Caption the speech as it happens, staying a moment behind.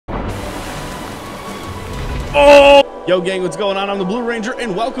Oh! Yo, gang, what's going on? I'm the Blue Ranger,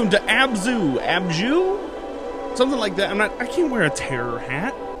 and welcome to ABZU. ABZU? Something like that. I can't wear a terror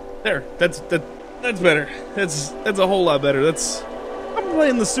hat. There, that's better. That's a whole lot better. I'm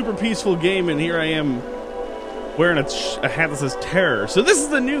playing the super peaceful game, and here I am wearing a hat that says terror. So this is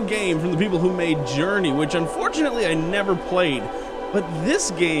the new game from the people who made Journey, which unfortunately I never played. But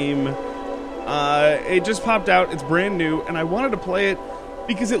this game, it just popped out. It's brand new, and I wanted to play it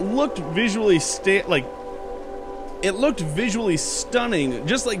because it looked visually stunning,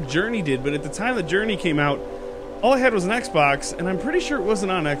 just like Journey did. But at the time that Journey came out, all I had was an Xbox, and I'm pretty sure it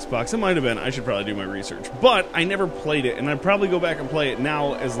wasn't on Xbox. It might have been. I should probably do my research. But I never played it, and I'd probably go back and play it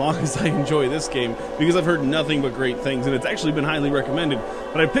now as long as I enjoy this game, because I've heard nothing but great things, and it's actually been highly recommended.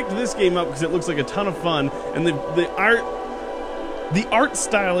 But I picked this game up because it looks like a ton of fun, and the art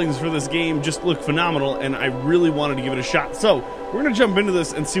stylings for this game just look phenomenal, and I really wanted to give it a shot. So we're going to jump into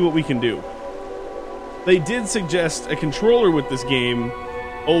this and see what we can do. They did suggest a controller with this game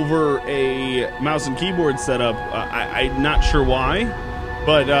over a mouse and keyboard setup. I'm not sure why,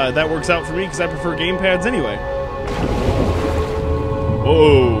 but that works out for me because I prefer gamepads anyway.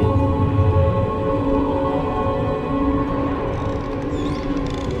 Whoa.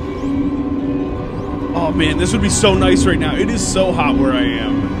 Oh man, this would be so nice right now. It is so hot where I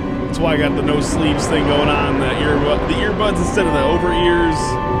am. That's why I got the no sleeves thing going on, the earbuds instead of the over ears.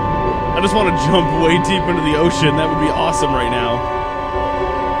 I just want to jump way deep into the ocean. That would be awesome right now.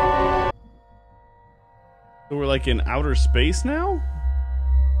 So we're like in outer space now?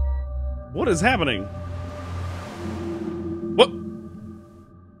 What is happening? What?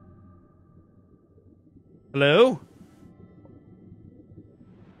 Hello?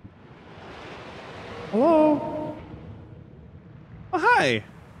 Hello? Oh, hi.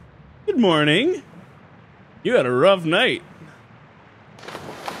 Good morning. You had a rough night.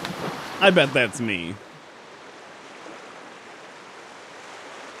 I bet that's me.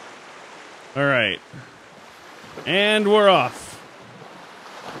 All right. And we're off.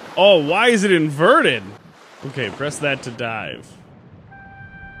 Oh, why is it inverted? Okay, press that to dive.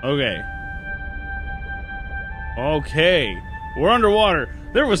 Okay. Okay. We're underwater.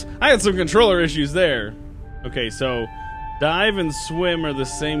 I had some controller issues there. Okay, so dive and swim are the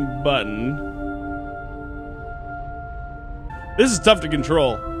same button. This is tough to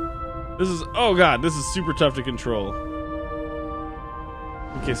control. Oh god, this is super tough to control.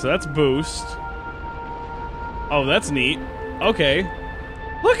 Okay, so that's boost. Oh, that's neat. Okay.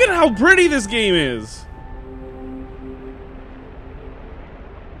 Look at how pretty this game is.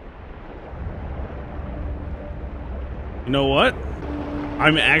 You know what?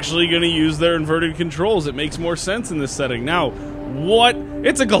 I'm actually going to use their inverted controls. It makes more sense in this setting. Now, what?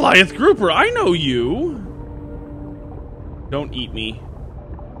 It's a Goliath grouper. I know you. Don't eat me.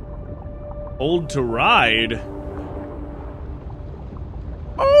 Hold to ride.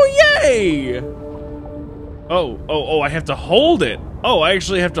 Oh, yay! Oh, I have to hold it. Oh, I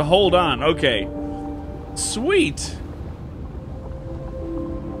actually have to hold on. Okay. Sweet.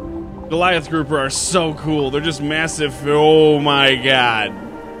 Goliath grouper are so cool. They're just massive. Oh my god.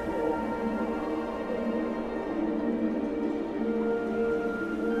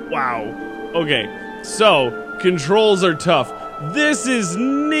 Wow. Okay. So, controls are tough. This is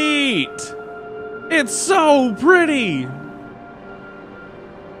neat. It's so pretty.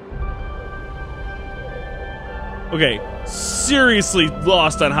 Okay, seriously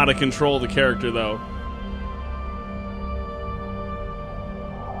lost on how to control the character, though.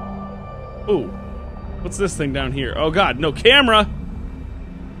 Ooh, what's this thing down here? Oh god, no camera!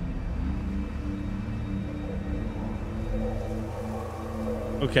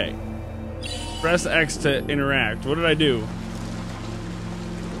 Okay. Press X to interact. What did I do?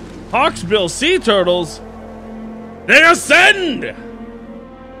 Hawksbill sea turtles! They ascend!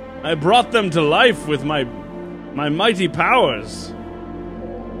 I brought them to life with my mighty powers.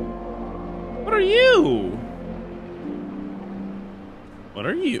 What are you? What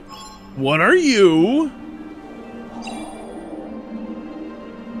are you? What are you?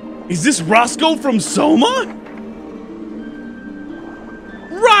 Is this Roscoe from Soma?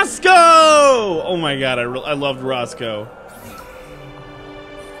 Roscoe! Oh my god, I loved Roscoe.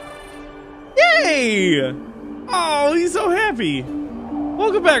 Yay! Oh, he's so happy.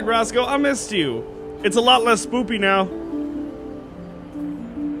 Welcome back, Roscoe. I missed you. It's a lot less spoopy now.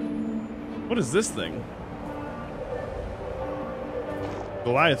 What is this thing?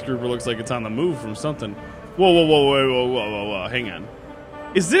 Goliath grouper looks like it's on the move from something. Whoa. Hang on.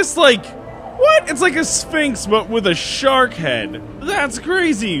 Is this like... What? It's like a sphinx, but with a shark head. That's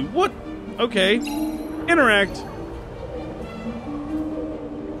crazy. What? Okay. Interact.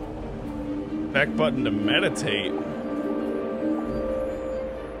 Back button to meditate.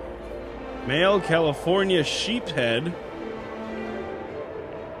 Male California sheephead.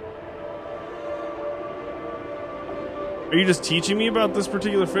 Are you just teaching me about this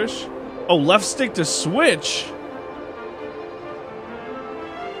particular fish? Oh, left stick to switch.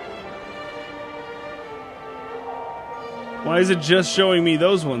 Why is it just showing me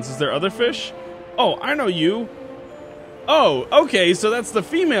those ones? Is there other fish? Oh, I know you. Oh, okay, so that's the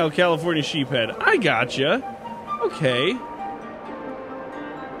female California sheephead. I gotcha. Okay.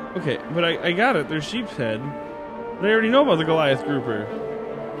 Okay, but I got it. There's sheephead. But I already know about the Goliath grouper.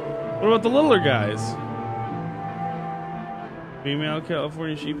 What about the littler guys? Female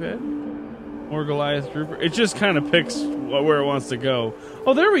California sheephead? Or Goliath grouper? It just kind of picks where it wants to go.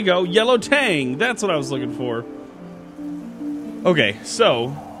 Oh, there we go. Yellow tang. That's what I was looking for. Okay,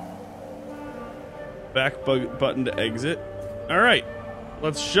 so back button to exit. All right,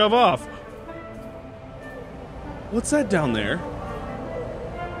 let's shove off. What's that down there?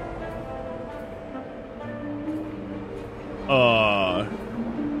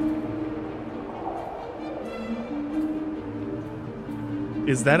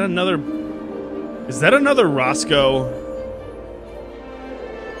 Is that another Roscoe?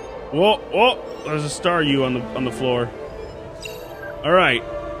 Whoa, whoa! There's a star U on the floor. All right,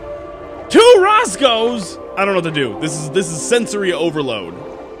 2 Roscoes. I don't know what to do. This is sensory overload.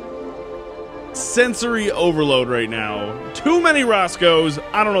 Sensory overload right now. Too many Roscoes.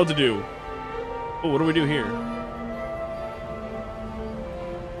 I don't know what to do. Oh, what do we do here?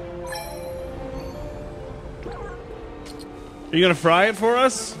 Are you gonna fry it for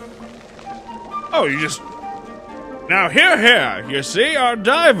us? Oh, you just... Now here, you see, our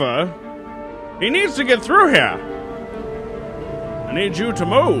diver, he needs to get through here. I need you to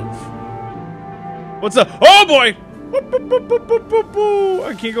move. What's up? Oh boy!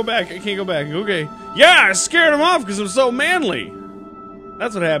 I can't go back, okay. Yeah, I scared him off because I'm so manly.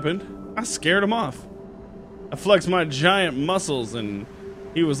 That's what happened. I scared him off. I flexed my giant muscles and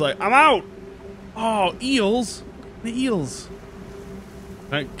he was like, I'm out! Oh, eels. The eels.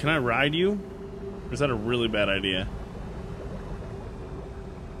 Can I ride you? Or is that a really bad idea?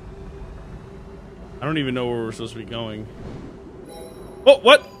 I don't even know where we're supposed to be going. Oh,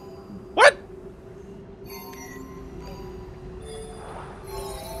 what? What?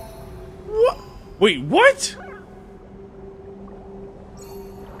 What? Wait, what?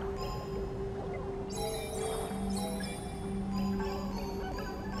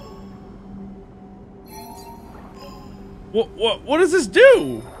 What does this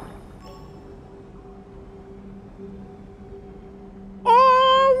do?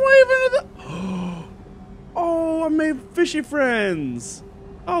 Oh, I'm waving to the... Oh, I made fishy friends.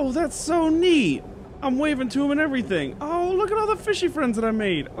 Oh, that's so neat. I'm waving to them and everything. Oh, look at all the fishy friends that I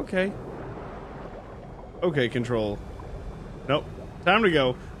made. Okay. Okay, control. Nope. Time to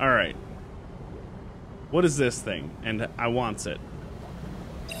go. All right. What is this thing? And I wants it.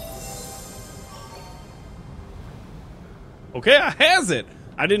 Okay, I has it.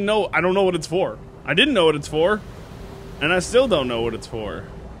 I don't know what it's for. I didn't know what it's for. And I still don't know what it's for.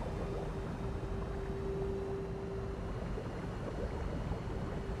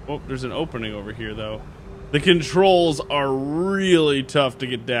 Oh, there's an opening over here, though. The controls are really tough to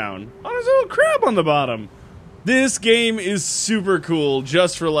get down. Oh, there's a little crab on the bottom. This game is super cool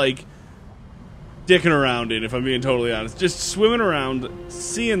just for, like, dicking around in, if I'm being totally honest. Just swimming around,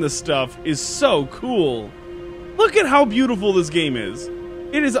 seeing the stuff is so cool. Look at how beautiful this game is.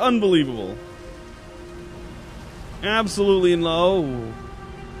 It is unbelievable. Absolutely low.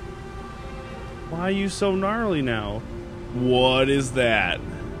 Why are you so gnarly now? What is that?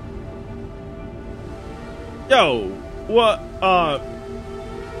 Yo, what,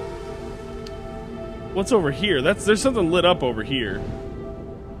 what's over here? There's something lit up over here.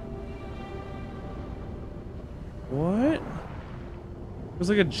 What? There's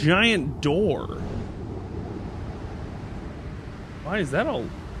like a giant door. Why is that all?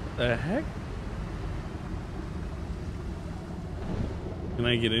 The heck? Can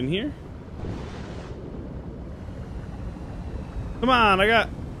I get in here? Come on, I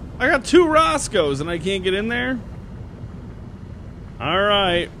got 2 Roscoes and I can't get in there?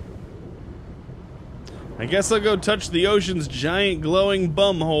 Alright. I guess I'll go touch the ocean's giant glowing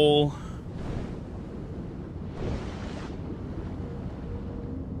bumhole.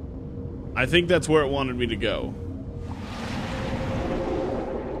 I think that's where it wanted me to go.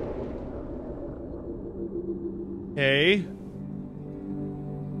 Okay.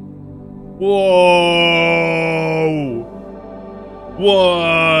 Whoa!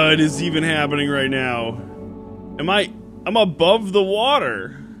 What is even happening right now? I'm above the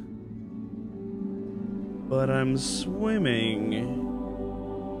water. But I'm swimming.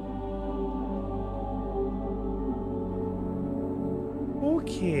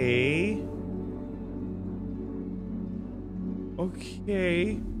 Okay.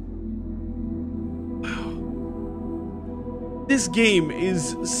 Okay. Wow. This game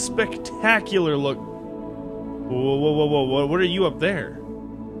is spectacular. Look. Whoa, whoa, whoa, whoa. What are you up there?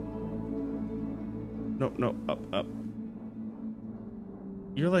 No, no, up.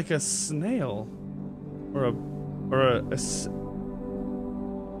 You're like a snail. Or a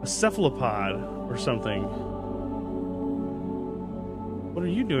cephalopod or something. What are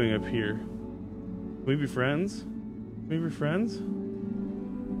you doing up here? Can we be friends? Can we be friends?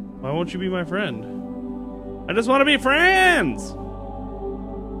 Why won't you be my friend? I just want to be friends!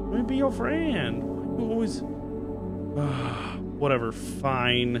 Let me be your friend. You always... whatever,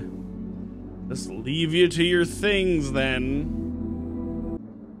 fine. Just leave you to your things then.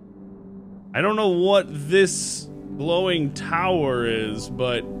 I don't know what this glowing tower is,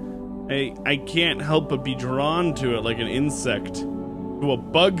 but I can't help but be drawn to it like an insect. To a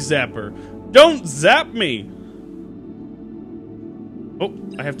bug zapper. Don't zap me! Oh,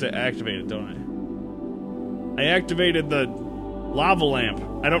 I have to activate it, don't I? I activated the lava lamp.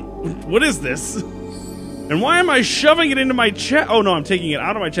 I don't... What is this? And why am I shoving it into my chest? Oh no, I'm taking it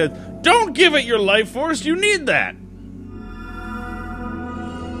out of my chest. Don't give it your life force! You need that!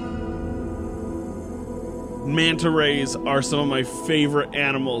 Manta rays are some of my favorite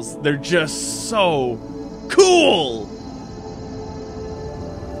animals. They're just so cool!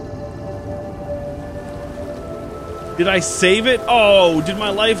 Did I save it? Oh, did my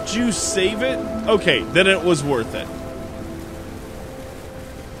life juice save it? Okay, then it was worth it.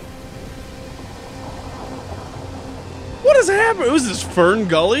 What is happening? Was this Fern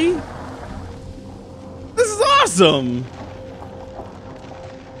Gully? This is awesome!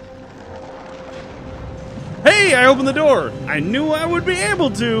 Hey, I opened the door. I knew I would be able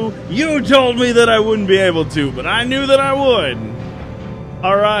to. You told me that I wouldn't be able to, but I knew that I would.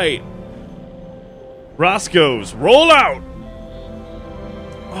 All right. Roscoe's, roll out.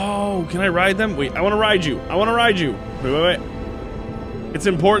 Oh, can I ride them? Wait, I want to ride you. I want to ride you. Wait. It's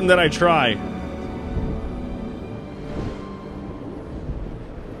important that I try.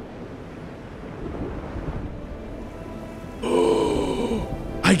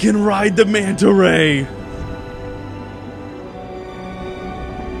 I can ride the manta ray.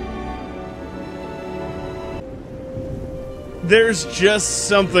 There's just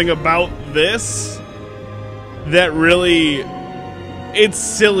something about this that really, it's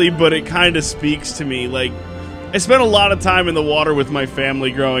silly, but it kind of speaks to me. Like, I spent a lot of time in the water with my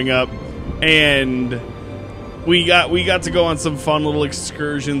family growing up, and we got to go on some fun little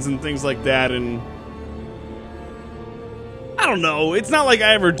excursions and things like that, and I don't know, it's not like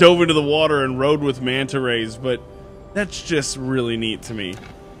I ever dove into the water and rode with manta rays, but that's just really neat to me.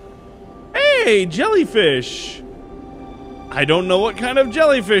 Hey, jellyfish! I don't know what kind of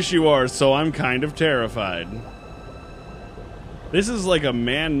jellyfish you are, so I'm kind of terrified. This is like a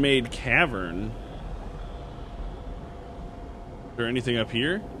man-made cavern. Is there anything up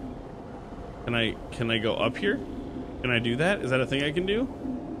here? Can I go up here? Can I do that? Is that a thing I can do?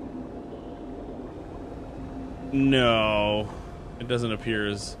 No. It doesn't appear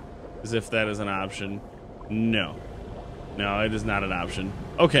as if that is an option. No. No, it is not an option.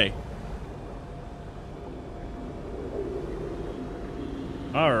 Okay.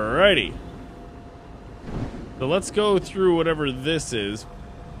 Alrighty. So let's go through whatever this is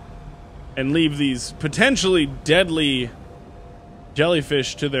and leave these potentially deadly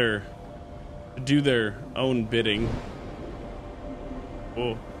jellyfish to do their own bidding.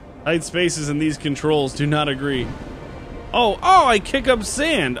 Oh, tight spaces in these controls do not agree. Oh, I kick up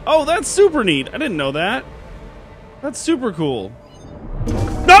sand. Oh, that's super neat. I didn't know that. That's super cool.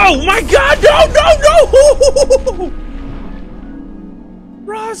 No, my God, no!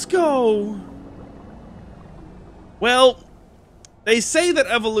 Roscoe! Well, they say that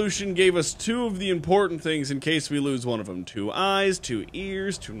evolution gave us two of the important things in case we lose one of them. 2 eyes, 2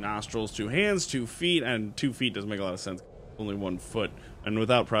 ears, 2 nostrils, 2 hands, 2 feet, and 2 feet doesn't make a lot of sense. Only 1 foot, and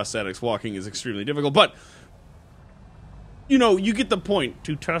without prosthetics, walking is extremely difficult, but you know, you get the point.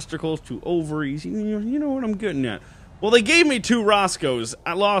 2 testicles, 2 ovaries, you know what I'm getting at. Well, they gave me 2 Roscoes.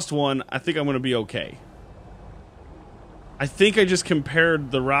 I lost one. I think I'm going to be okay. I think I just compared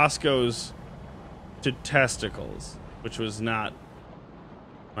the Roscoes to testicles, which was not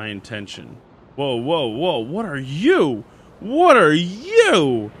my intention. Whoa, whoa, whoa. What are you? What are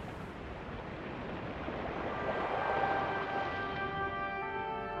you?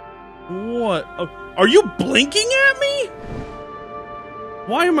 What? Oh, are you blinking at me?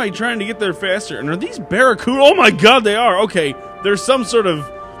 Why am I trying to get there faster? And are these barracuda? Oh my god, they are. Okay, there's some sort of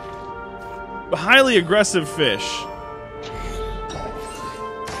highly aggressive fish.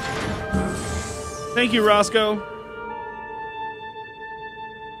 Thank you, Roscoe.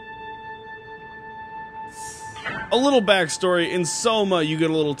 A little backstory. In Soma, you get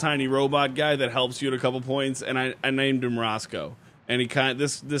a little tiny robot guy that helps you at a couple points, and I named him Roscoe. And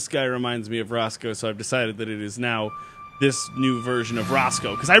this guy reminds me of Roscoe, so I've decided that it is now this new version of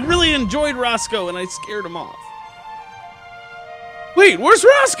Roscoe. Because I really enjoyed Roscoe, and I scared him off. Wait, where's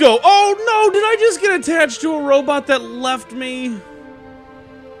Roscoe? Oh no, did I just get attached to a robot that left me?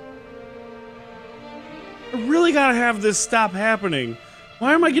 I really gotta have this stop happening.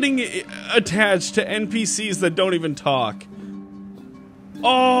 Why am I getting attached to NPCs that don't even talk?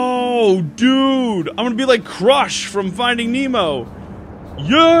 Oh, dude. I'm gonna be like Crush from Finding Nemo.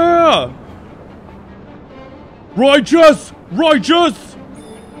 Yeah! Righteous! Righteous!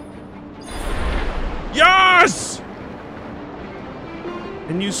 Yes!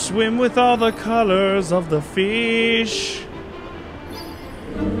 And you swim with all the colors of the fish.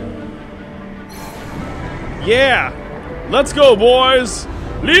 Yeah! Let's go, boys!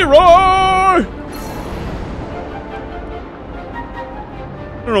 Leroy! I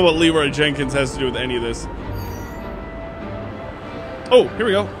don't know what Leroy Jenkins has to do with any of this. Oh, here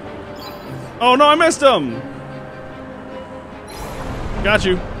we go. Oh no, I missed him! Got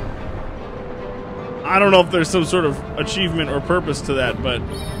you. I don't know if there's some sort of achievement or purpose to that, but...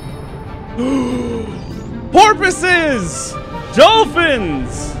 Porpoises!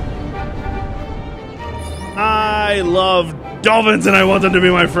 Dolphins! I love dolphins and I want them to be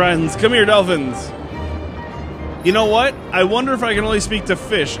my friends. Come here, dolphins. You know what? I wonder if I can only speak to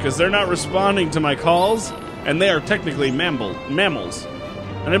fish because they're not responding to my calls, and they are technically mammals.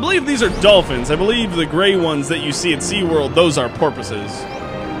 And I believe these are dolphins. I believe the gray ones that you see at SeaWorld, those are porpoises.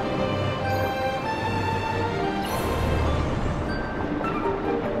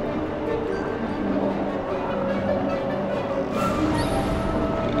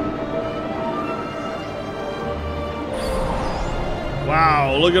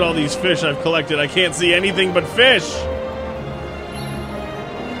 Wow, look at all these fish I've collected. I can't see anything but fish.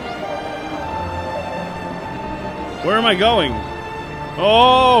 Where am I going?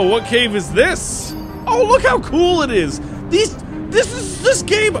 Oh, what cave is this? Oh, look how cool it is. This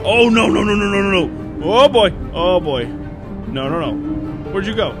game. Oh, no. Oh, boy. Oh, boy. No. Where'd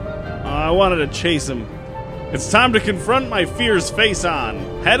you go? I wanted to chase him. It's time to confront my fears face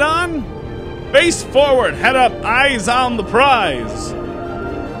on. Head on? Face forward, head up, eyes on the prize.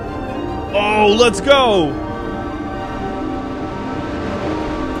 Oh, let's go.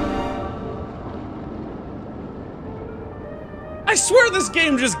 I swear this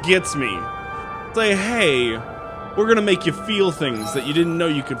game just gets me. It's like, hey, we're gonna make you feel things that you didn't know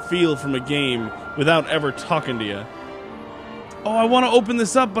you could feel from a game without ever talking to you. Oh, I want to open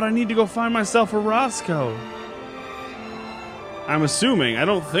this up, but I need to go find myself a Roscoe. I'm assuming. I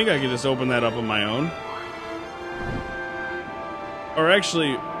don't think I can just open that up on my own. Or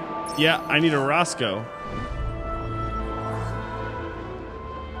actually, yeah, I need a Roscoe.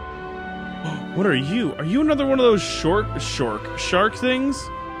 What are you? Are you another one of those shark things?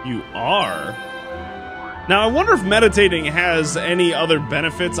 You are. Now, I wonder if meditating has any other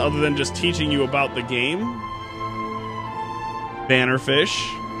benefits other than just teaching you about the game.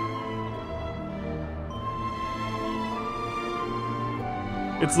 Bannerfish.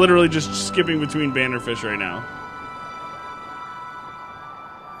 It's literally just skipping between bannerfish right now.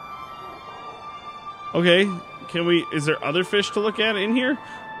 Okay, can we... Is there other fish to look at in here?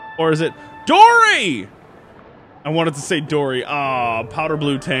 Or is it... Dory! I wanted to say Dory. Ah, powder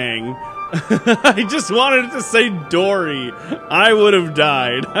blue tang. I just wanted it to say Dory. I would have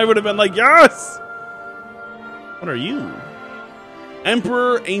died. I would have been like, yes! What are you?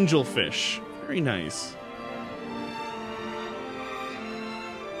 Emperor angelfish. Very nice.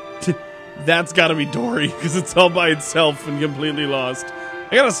 That's gotta be Dory, because it's all by itself and completely lost.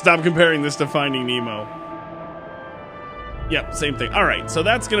 I gotta stop comparing this to Finding Nemo. Yep, same thing. Alright, so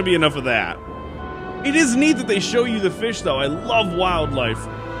that's gonna be enough of that. It is neat that they show you the fish, though. I love wildlife.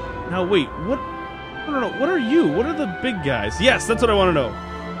 Now, wait, what? No, what are you? What are the big guys? Yes, that's what I want to know.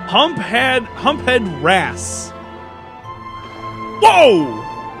 Humphead wrasse.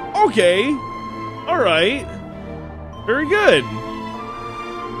 Whoa! Okay. Alright. Very good.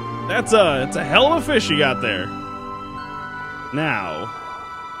 It's a hell of a fish you got there. Now,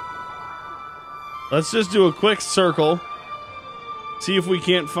 let's just do a quick circle. See if we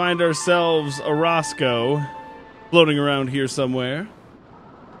can't find ourselves a Roscoe floating around here somewhere.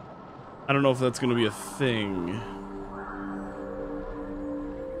 I don't know if that's going to be a thing.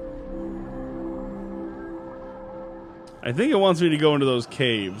 I think it wants me to go into those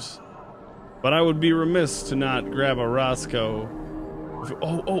caves. But I would be remiss to not grab a Roscoe.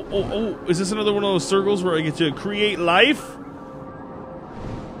 Oh. Is this another one of those circles where I get to create life?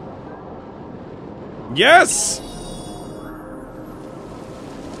 Yes!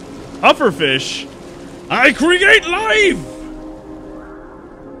 Pufferfish. I create life!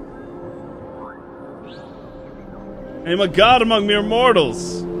 I am a god among mere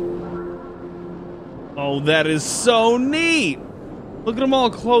mortals. Oh, that is so neat! Look at them all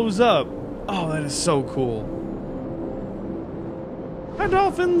close up. Oh, that is so cool. Hi,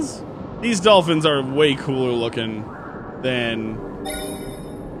 dolphins. These dolphins are way cooler looking than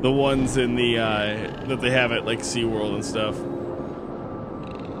the ones in the, that they have at, like, SeaWorld and stuff.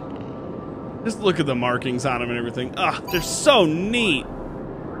 Just look at the markings on them and everything. Ah, they're so neat.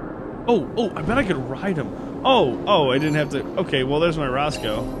 Oh, I bet I could ride them. Oh, I didn't have to. Okay, well, there's my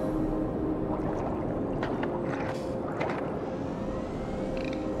Roscoe.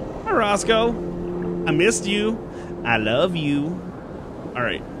 Hi, Roscoe. I missed you. I love you.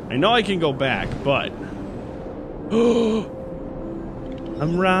 Alright, I know I can go back, but...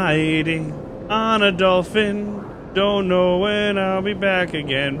 I'm riding on a dolphin. Don't know when I'll be back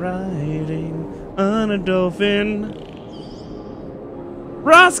again. Riding on a dolphin.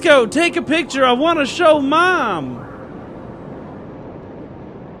 Roscoe, take a picture. I want to show Mom.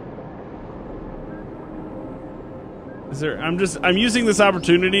 I'm using this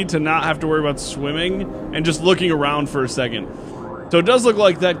opportunity to not have to worry about swimming and just looking around for a second. So it does look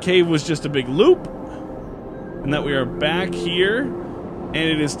like that cave was just a big loop and that we are back here and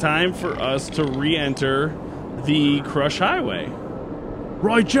it is time for us to re-enter the Crush Highway.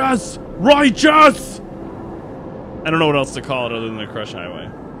 Righteous! Righteous! I don't know what else to call it other than the Crush Highway.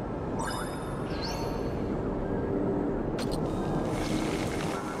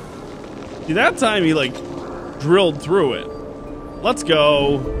 See, that time he, like, drilled through it. Let's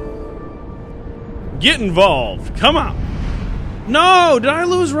go. Get involved. Come on. No! Did I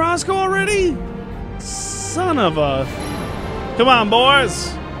lose Roscoe already? Son of a... Come on,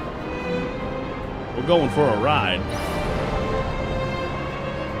 boys. We're going for a ride.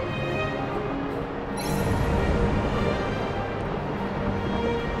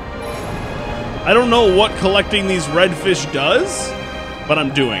 I don't know what collecting these redfish does, but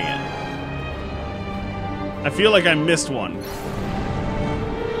I'm doing it. I feel like I missed one.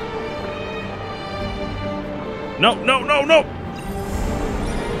 No.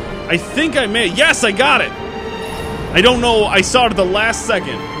 I think I may. Yes, I got it. I don't know. I saw it at the last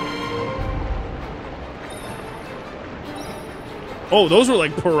second. Oh, those were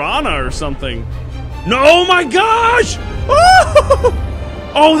like piranha or something. No, oh my gosh!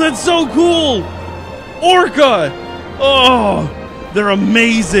 Oh, that's so cool! Orca! Oh, they're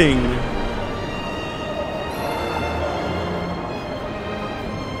amazing.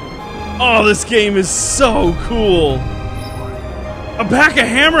 Oh, this game is so cool. A pack of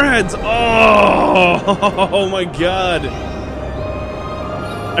hammerheads. Oh my god.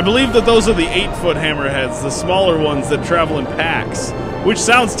 I believe that those are the 8-foot hammerheads, the smaller ones that travel in packs. Which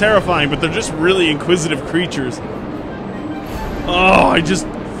sounds terrifying, but they're just really inquisitive creatures. Oh,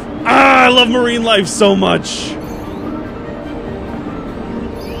 I love marine life so much.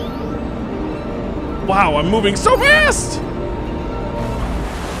 Wow, I'm moving so fast!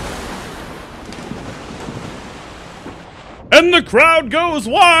 And the crowd goes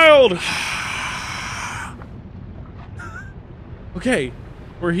wild! Okay,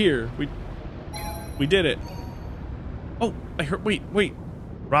 we're here. We did it. Oh, I heard. Wait.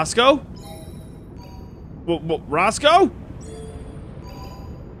 Roscoe? Well, Roscoe?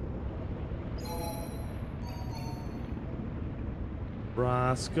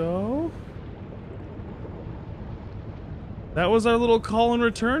 Roscoe? That was our little call and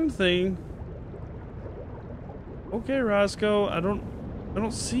return thing. Okay, Roscoe, I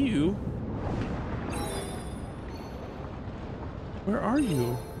don't see you. Where are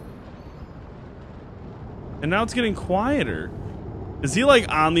you? And now it's getting quieter. Is he like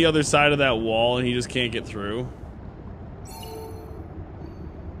on the other side of that wall and he just can't get through?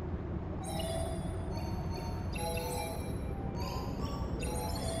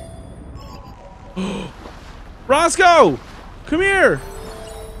 Roscoe! Come here!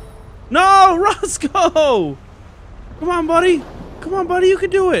 No, Roscoe! Come on, buddy. Come on, buddy, you can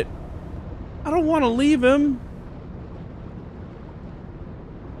do it. I don't want to leave him.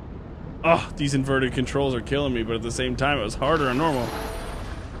 Oh, these inverted controls are killing me, but at the same time, it was harder than normal.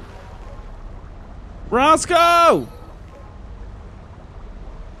 Roscoe!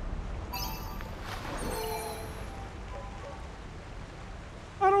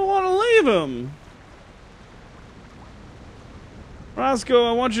 I don't want to leave him. Roscoe,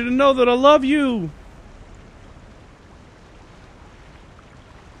 I want you to know that I love you.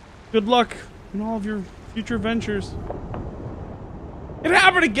 Good luck in all of your future ventures. It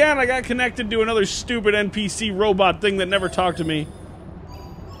happened again! I got connected to another stupid NPC robot thing that never talked to me.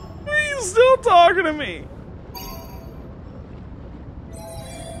 He's still talking to me!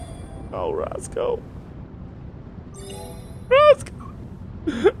 Oh, Roscoe. Roscoe!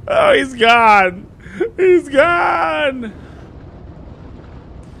 Oh, he's gone! He's gone!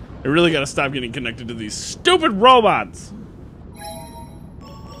 I really gotta stop getting connected to these stupid robots!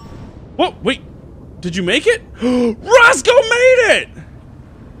 Whoa, wait! Did you make it? Roscoe made it!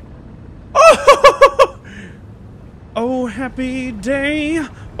 Oh! Oh, happy day!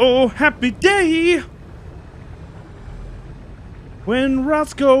 Oh, happy day! When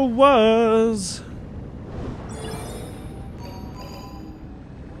Roscoe was...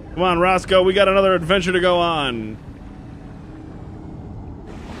 Come on, Roscoe, we got another adventure to go on.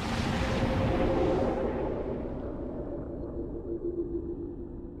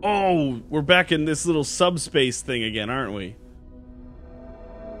 Oh, we're back in this little subspace thing again, aren't we?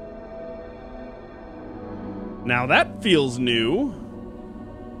 Now that feels new.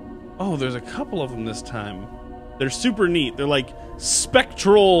 Oh, there's a couple of them this time. They're super neat. They're like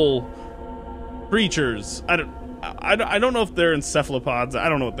spectral creatures. I don't know if they're encephalopods. I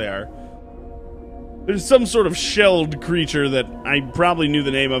don't know what they are. There's some sort of shelled creature that I probably knew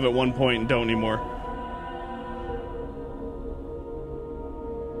the name of at one point and don't anymore.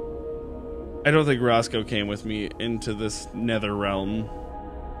 I don't think Roscoe came with me into this nether realm.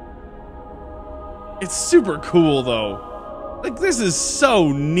 It's super cool, though. Like, this is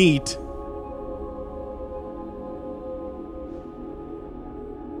so neat.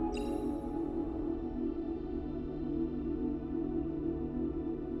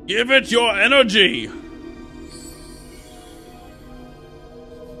 Give it your energy!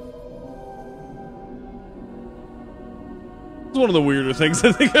 It's one of the weirder things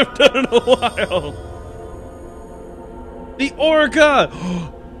I think I've done in a while. The orca!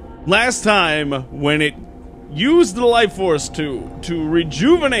 Last time, when it used the life force to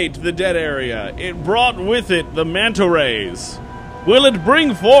rejuvenate the dead area, it brought with it the manta rays. Will it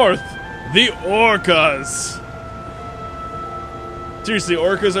bring forth the orcas? Seriously,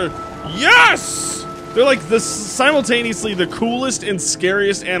 orcas are... Yes! They're like simultaneously the coolest and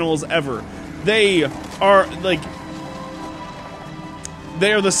scariest animals ever. They are like...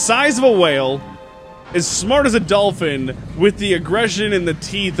 They are the size of a whale, as smart as a dolphin, with the aggression and the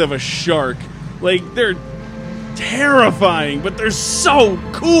teeth of a shark. Like, they're terrifying, but they're so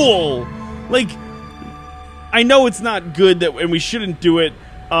cool! Like, I know it's not good that, and we shouldn't do it,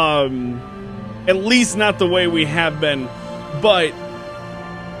 at least not the way we have been, but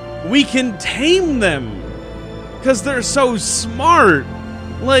we can tame them, because they're so smart.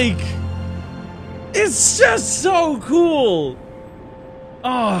 Like, it's just so cool!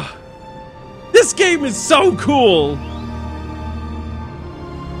 Oh, this game is so cool!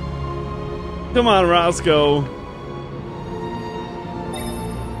 Come on, Roscoe.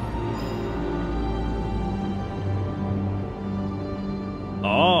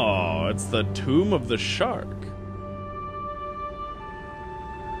 Oh, it's the Tomb of the Shark.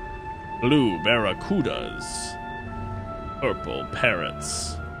 Blue barracudas. Purple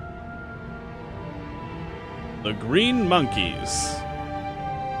parrots. The green monkeys.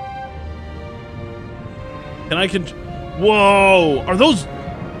 And I can... Whoa! Are those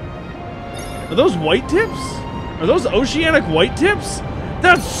white tips? Are those oceanic white tips?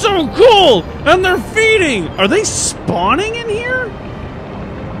 That's so cool! And they're feeding! Are they spawning in here?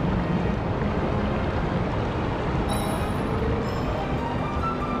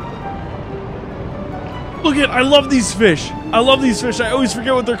 Look at... I love these fish! I love these fish. I always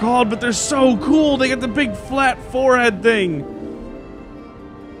forget what they're called, but they're so cool! They got the big flat forehead thing!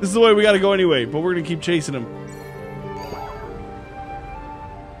 This is the way we gotta go anyway, but we're gonna keep chasing them.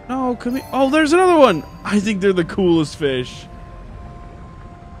 No, come here. Oh, there's another one! I think they're the coolest fish.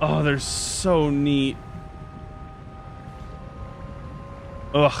 Oh, they're so neat.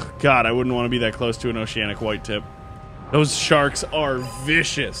 Ugh, God, I wouldn't want to be that close to an oceanic white tip. Those sharks are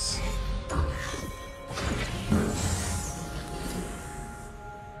vicious.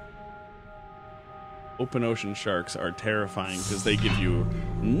 Open ocean sharks are terrifying because they give you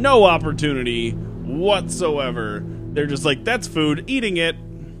no opportunity whatsoever. They're just like, that's food, eating it.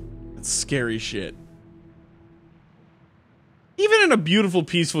 It's scary shit. Even in a beautiful,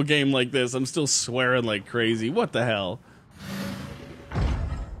 peaceful game like this, I'm still swearing like crazy. What the hell?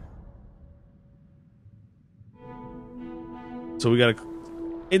 So we gotta...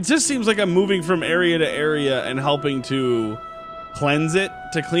 It just seems like I'm moving from area to area and helping to cleanse it,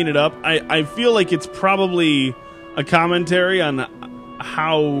 to clean it up. I feel like it's probably a commentary on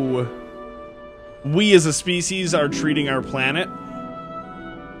how we as a species are treating our planet.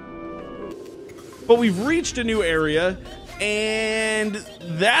 But we've reached a new area, and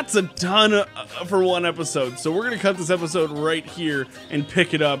that's a ton for one episode. So we're going to cut this episode right here and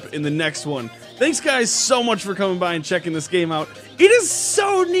pick it up in the next one. Thanks, guys, so much for coming by and checking this game out. It is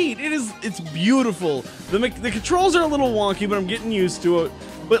so neat. It's beautiful. The controls are a little wonky, but I'm getting used to it.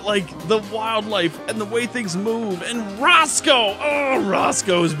 But, like, the wildlife and the way things move, and Roscoe! Oh,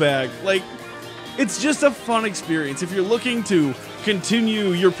 Roscoe's back. Like, it's just a fun experience. If you're looking to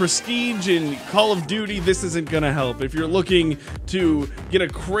continue your prestige in Call of Duty, this isn't gonna help. If you're looking to get a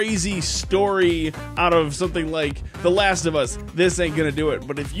crazy story out of something like The Last of Us, this ain't gonna do it.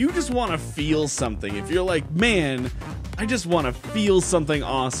 But if you just want to feel something, if you're like, man, I just want to feel something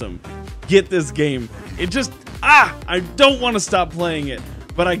awesome, get this game. It just, I don't want to stop playing it,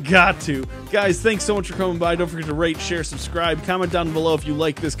 but I got to. Guys, thanks so much for coming by. Don't forget to rate, share, subscribe. Comment down below if you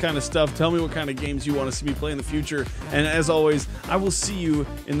like this kind of stuff. Tell me what kind of games you want to see me play in the future. And as always, I will see you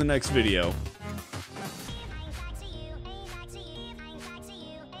in the next video.